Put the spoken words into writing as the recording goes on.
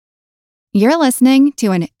You're listening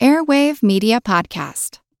to an Airwave Media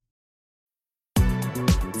Podcast.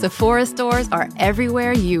 Sephora stores are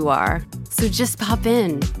everywhere you are. So just pop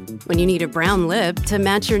in when you need a brown lip to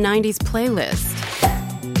match your 90s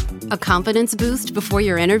playlist. A confidence boost before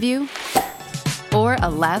your interview? Or a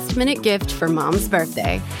last-minute gift for mom's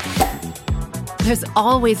birthday. There's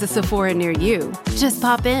always a Sephora near you. Just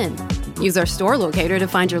pop in. Use our store locator to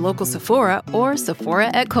find your local Sephora or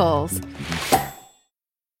Sephora at Kohl's.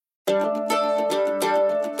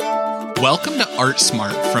 Welcome to Art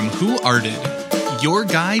Smart from Who Arted, your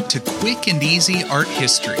guide to quick and easy art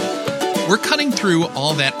history. We're cutting through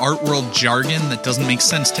all that art world jargon that doesn't make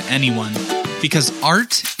sense to anyone, because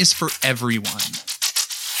art is for everyone.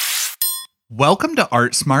 Welcome to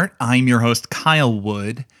Art Smart. I'm your host, Kyle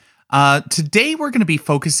Wood. Today we're going to be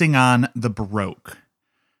focusing on the Baroque.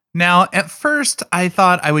 Now, at first, I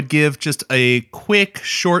thought I would give just a quick,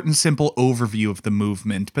 short, and simple overview of the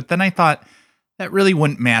movement, but then I thought that really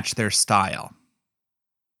wouldn't match their style.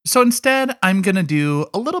 So instead, I'm going to do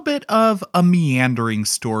a little bit of a meandering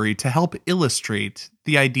story to help illustrate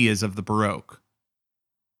the ideas of the Baroque.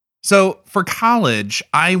 So for college,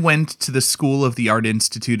 I went to the School of the Art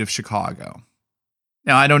Institute of Chicago.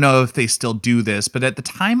 Now, I don't know if they still do this, but at the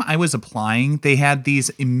time I was applying, they had these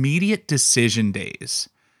immediate decision days.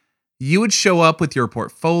 You would show up with your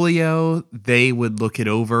portfolio, they would look it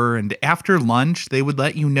over, and after lunch, they would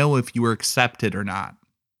let you know if you were accepted or not.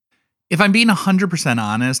 If I'm being 100%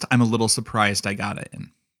 honest, I'm a little surprised I got it in.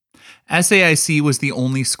 SAIC was the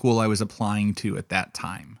only school I was applying to at that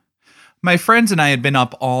time. My friends and I had been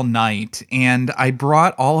up all night, and I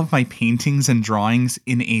brought all of my paintings and drawings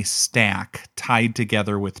in a stack tied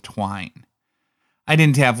together with twine. I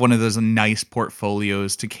didn't have one of those nice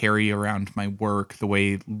portfolios to carry around my work the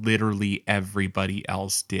way literally everybody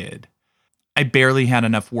else did. I barely had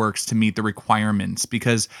enough works to meet the requirements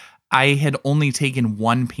because I had only taken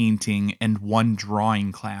one painting and one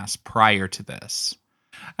drawing class prior to this.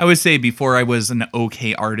 I would say before I was an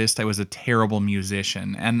okay artist, I was a terrible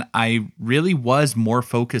musician, and I really was more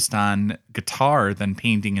focused on guitar than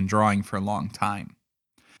painting and drawing for a long time.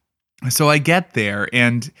 So I get there,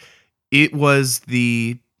 and it was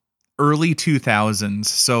the early 2000s,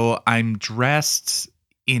 so I'm dressed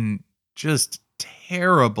in just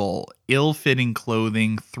terrible, ill-fitting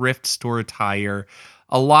clothing, thrift store attire.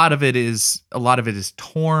 A lot of it is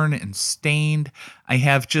torn and stained. I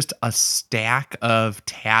have just a stack of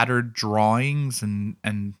tattered drawings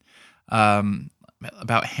and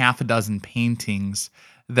about half a dozen paintings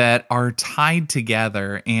that are tied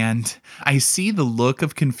together, and I see the look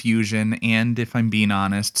of confusion and, if I'm being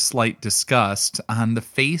honest, slight disgust on the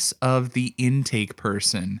face of the intake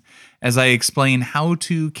person as I explain how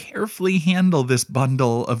to carefully handle this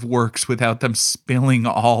bundle of works without them spilling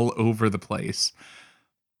all over the place.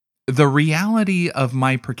 The reality of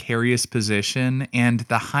my precarious position and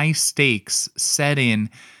the high stakes set in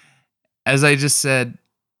as I just said,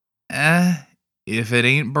 if it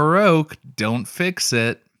ain't Baroque, don't fix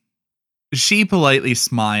it. She politely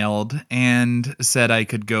smiled and said I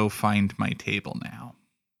could go find my table now.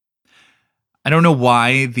 I don't know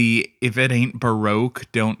why the "if it ain't Baroque,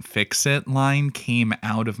 don't fix it" line came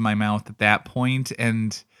out of my mouth at that point,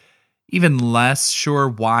 and even less sure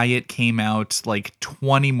why it came out like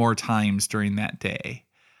 20 more times during that day.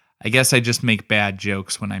 I guess I just make bad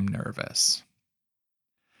jokes when I'm nervous.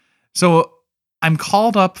 So I'm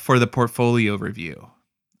called up for the portfolio review,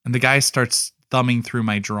 and the guy starts thumbing through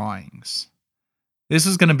my drawings. This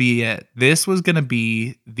was going to be it. This was going to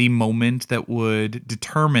be the moment that would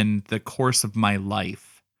determine the course of my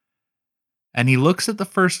life. And he looks at the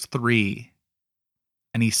first three,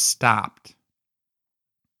 and he stopped.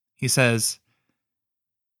 He says,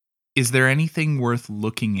 "Is there anything worth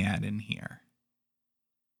looking at in here?"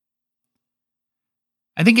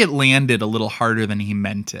 I think it landed a little harder than he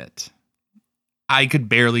meant it. I could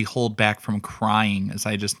barely hold back from crying as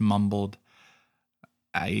I just mumbled,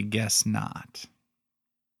 "I guess not."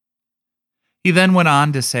 He then went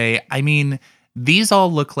on to say, "I mean, these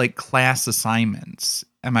all look like class assignments.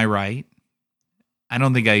 Am I right?" I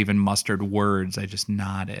don't think I even mustered words. I just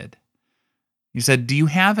nodded. He said, "Do you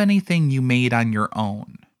have anything you made on your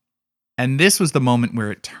own?" And this was the moment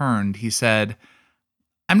where it turned. He said,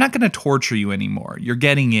 "I'm not going to torture you anymore. You're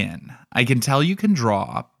getting in. I can tell you can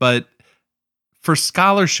draw, but for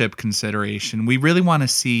scholarship consideration, we really want to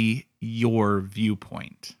see your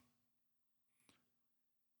viewpoint."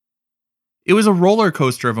 It was a roller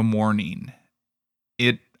coaster of a morning.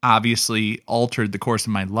 It obviously altered the course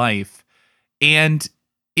of my life, and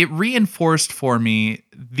it reinforced for me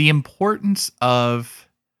the importance of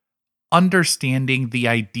understanding the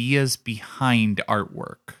ideas behind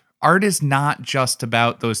artwork, art is not just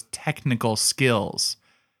about those technical skills.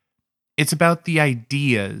 It's about the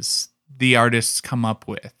ideas the artists come up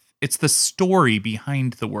with. It's the story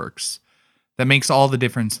behind the works that makes all the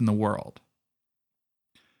difference in the world.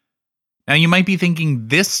 Now, you might be thinking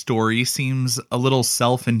this story seems a little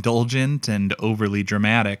self-indulgent and overly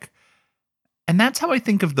dramatic. And that's how I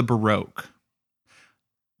think of the Baroque.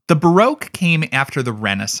 The Baroque came after the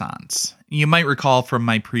Renaissance. You might recall from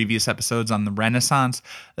my previous episodes on the Renaissance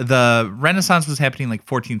was happening like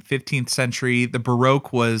 14th, 15th century. The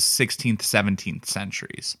Baroque was 16th, 17th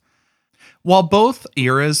centuries. While both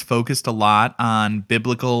eras focused a lot on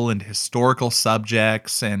biblical and historical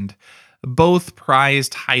subjects and both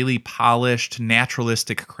prized highly polished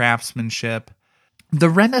naturalistic craftsmanship, the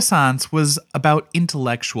Renaissance was about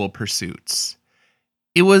intellectual pursuits.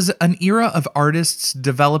 It was an era of artists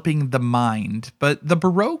developing the mind, but the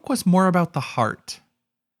Baroque was more about the heart.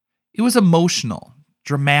 It was emotional,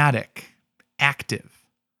 dramatic, active.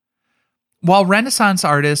 While Renaissance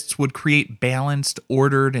artists would create balanced,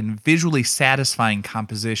 ordered, and visually satisfying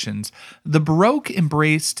compositions, the Baroque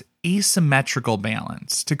embraced asymmetrical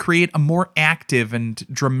balance to create a more active and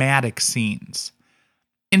dramatic scenes.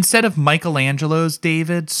 Instead of Michelangelo's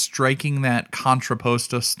David striking that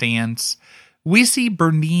contrapposto stance, we see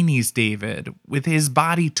Bernini's David with his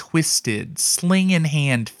body twisted, sling in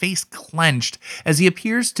hand, face clenched, as he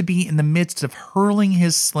appears to be in the midst of hurling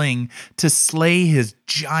his sling to slay his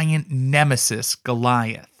giant nemesis,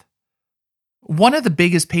 Goliath. One of the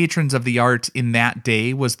biggest patrons of the art in that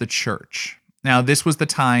day was the church. Now, this was the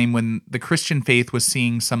time when the Christian faith was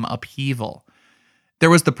seeing some upheaval.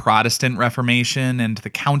 There was the Protestant Reformation and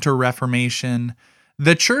the Counter-Reformation.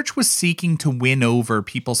 The church was seeking to win over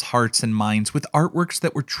people's hearts and minds with artworks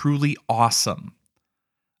that were truly awesome.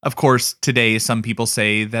 Of course, today some people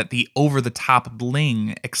say that the over-the-top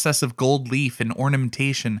bling, excessive gold leaf, and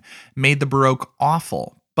ornamentation made the Baroque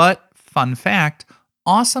awful. But, fun fact,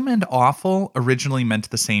 awesome and awful originally meant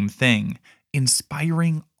the same thing: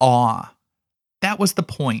 inspiring awe. That was the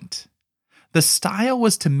point. The style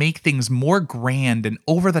was to make things more grand and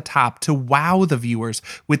over the top to wow the viewers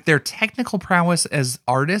with their technical prowess as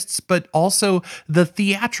artists, but also the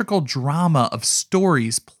theatrical drama of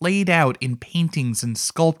stories played out in paintings and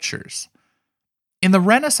sculptures. In the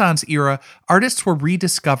Renaissance era, artists were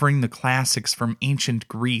rediscovering the classics from ancient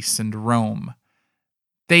Greece and Rome.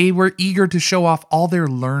 They were eager to show off all their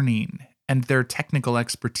learning and their technical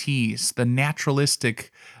expertise, the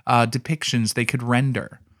naturalistic depictions they could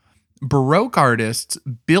render. Baroque artists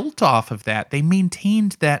built off of that. They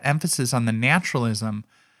maintained that emphasis on the naturalism,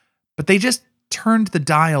 but they just turned the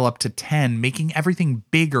dial up to 10, making everything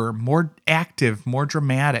bigger, more active, more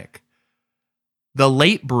dramatic. The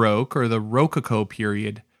late Baroque, or the Rococo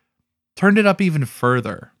period, turned it up even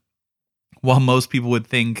further. While most people would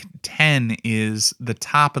think 10 is the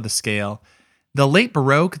top of the scale, the late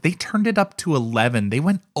Baroque, they turned it up to 11. They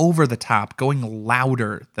went over the top, going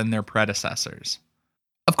louder than their predecessors.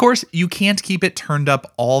 Of course, you can't keep it turned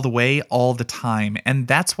up all the way, all the time, and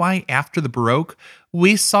that's why after the Baroque,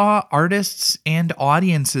 we saw artists and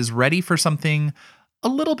audiences ready for something a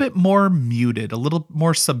little bit more muted, a little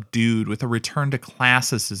more subdued, with a return to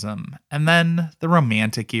classicism, and then the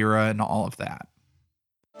Romantic era and all of that.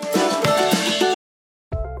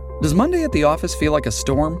 Does Monday at the office feel like a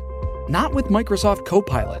storm? Not with Microsoft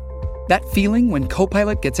Copilot. That feeling when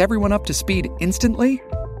Copilot gets everyone up to speed instantly?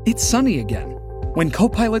 It's sunny again. When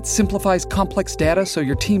Copilot simplifies complex data so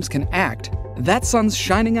your teams can act, that sun's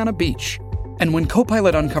shining on a beach. And when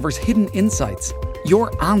Copilot uncovers hidden insights,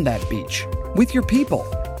 you're on that beach with your people,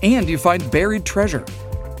 and you find buried treasure.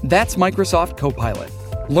 That's Microsoft Copilot.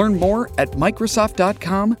 Learn more at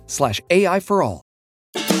Microsoft.com/AI for all.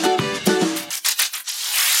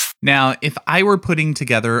 Now, if I were putting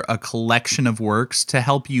together a collection of works to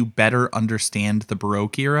help you better understand the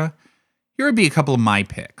Baroque era, here would be a couple of my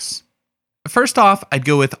picks. First off, I'd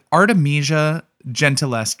go with Artemisia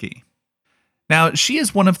Gentileschi. Now, she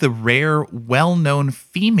is one of the rare, well-known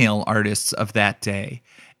female artists of that day.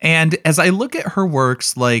 And as I look at her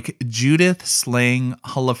works like Judith slaying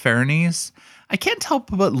Holofernes, I can't help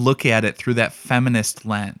but look at it through that feminist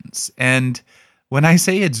lens. And when I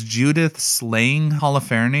say it's Judith slaying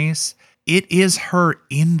Holofernes, it is her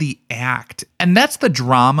in the act. And that's the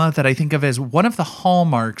drama that I think of as one of the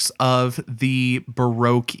hallmarks of the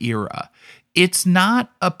Baroque era. It's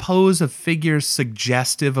not a pose of figures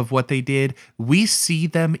suggestive of what they did. We see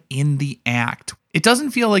them in the act. It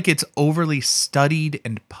doesn't feel like it's overly studied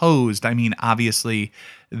and posed. I mean, obviously,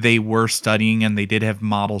 they were studying and they did have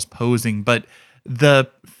models posing, but the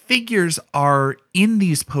figures are in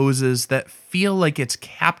these poses that feel like it's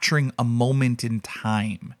capturing a moment in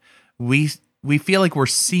time. We feel like we're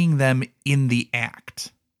seeing them in the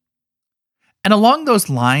act. And along those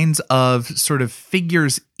lines of sort of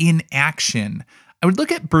figures in action, I would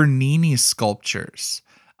look at Bernini's sculptures.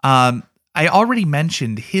 I already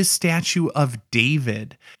mentioned his statue of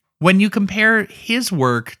David. When you compare his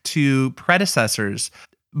work to predecessors,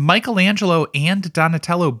 Michelangelo and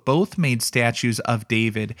Donatello both made statues of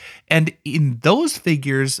David. And in those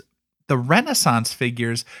figures, the Renaissance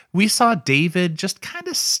figures, we saw David just kind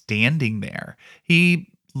of standing there. He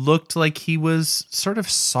looked like he was sort of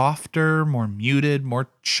softer, more muted, more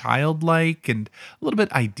childlike, and a little bit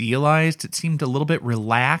idealized. It seemed a little bit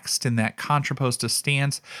relaxed in that contrapposto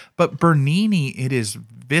stance. But Bernini, it is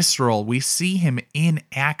visceral. We see him in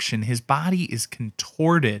action. His body is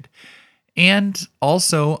contorted. And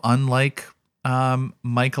also, unlike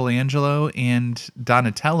Michelangelo and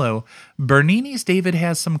Donatello, Bernini's David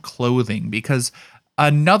has some clothing, because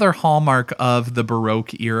another hallmark of the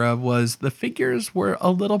Baroque era was the figures were a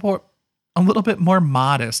little bit more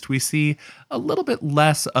modest. We see a little bit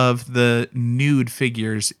less of the nude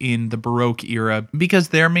figures in the Baroque era because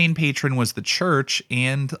their main patron was the church,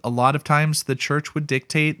 and a lot of times the church would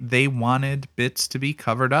dictate they wanted bits to be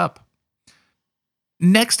covered up.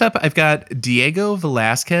 Next up, I've got Diego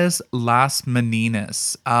Velázquez Las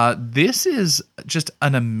Meninas. This is just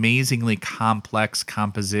an amazingly complex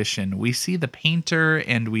composition. We see the painter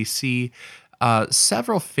and we see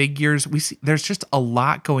several figures. We see there's just a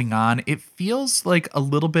lot going on. It feels like a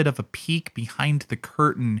little bit of a peek behind the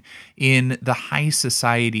curtain in the high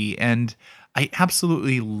society, and I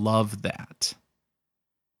absolutely love that.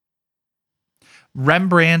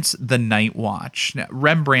 Rembrandt's The Night Watch. Now,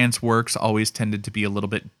 Rembrandt's works always tended to be a little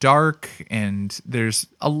bit dark, and there's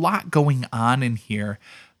a lot going on in here.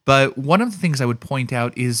 But one of the things I would point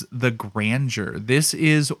out is the grandeur. This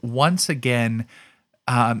is, once again,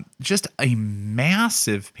 just a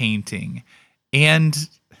massive painting. And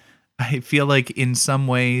I feel like in some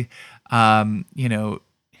way,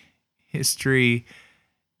 history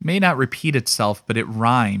may not repeat itself, but it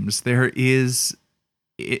rhymes. There is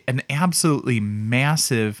an absolutely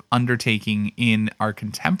massive undertaking in our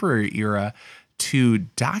contemporary era to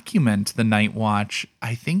document the Night Watch.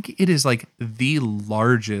 I think it is like the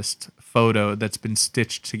largest photo that's been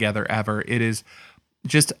stitched together ever. It is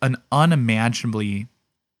just an unimaginably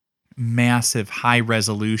massive high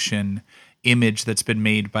resolution image that's been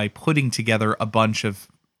made by putting together a bunch of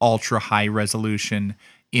ultra high resolution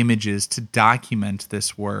images to document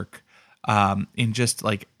this work in just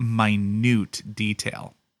like minute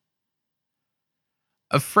detail.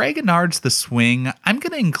 Fragonard's The Swing, I'm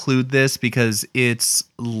going to include this because it's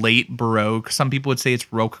late Baroque. Some people would say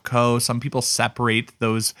it's Rococo. Some people separate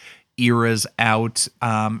those eras out.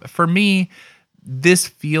 For me, this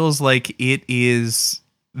feels like it is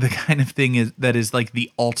the kind of thing that is like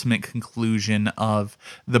the ultimate conclusion of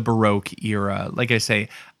the Baroque era. Like I say,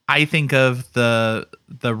 I think of the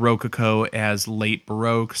Rococo as late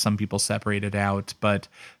Baroque. Some people separate it out, but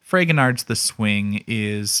Fragonard's The Swing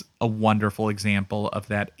is a wonderful example of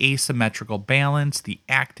that asymmetrical balance, the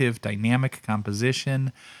active, dynamic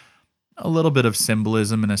composition, a little bit of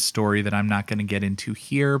symbolism in a story that I'm not going to get into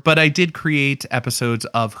here, but I did create episodes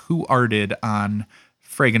of Who Arted on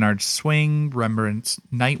Fragonard's Swing, Rembrandt's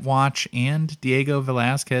Night Watch, and Diego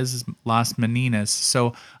Velázquez's Las Meninas,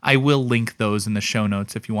 so I will link those in the show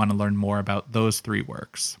notes if you want to learn more about those three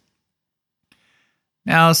works.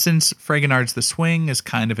 Now, since Fragonard's The Swing is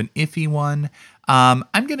kind of an iffy one, I'm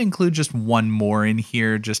going to include just one more in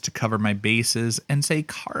here just to cover my bases and say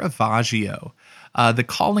Caravaggio. The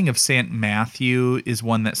Calling of St. Matthew is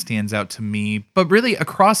one that stands out to me, but really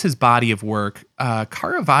across his body of work,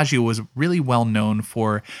 Caravaggio was really well known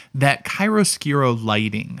for that chiaroscuro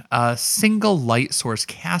lighting, a single light source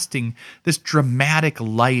casting this dramatic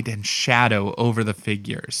light and shadow over the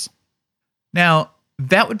figures. Now,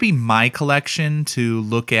 that would be my collection to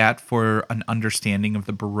look at for an understanding of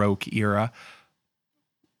the Baroque era.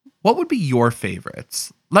 What would be your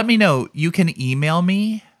favorites? Let me know. You can email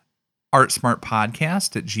me,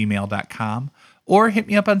 artsmartpodcast@gmail.com, or hit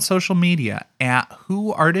me up on social media at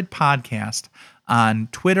WhoArtedPodcast on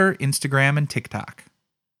Twitter, Instagram, and TikTok.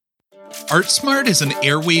 ArtSmart is an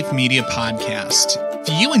Airwave Media podcast.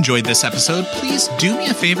 If you enjoyed this episode, please do me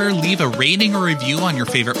a favor, leave a rating or review on your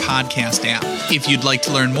favorite podcast app. If you'd like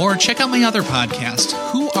to learn more, check out my other podcast,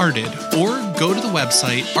 Who Arted, or go to the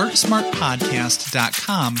website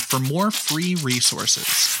artsmartpodcast.com for more free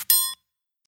resources.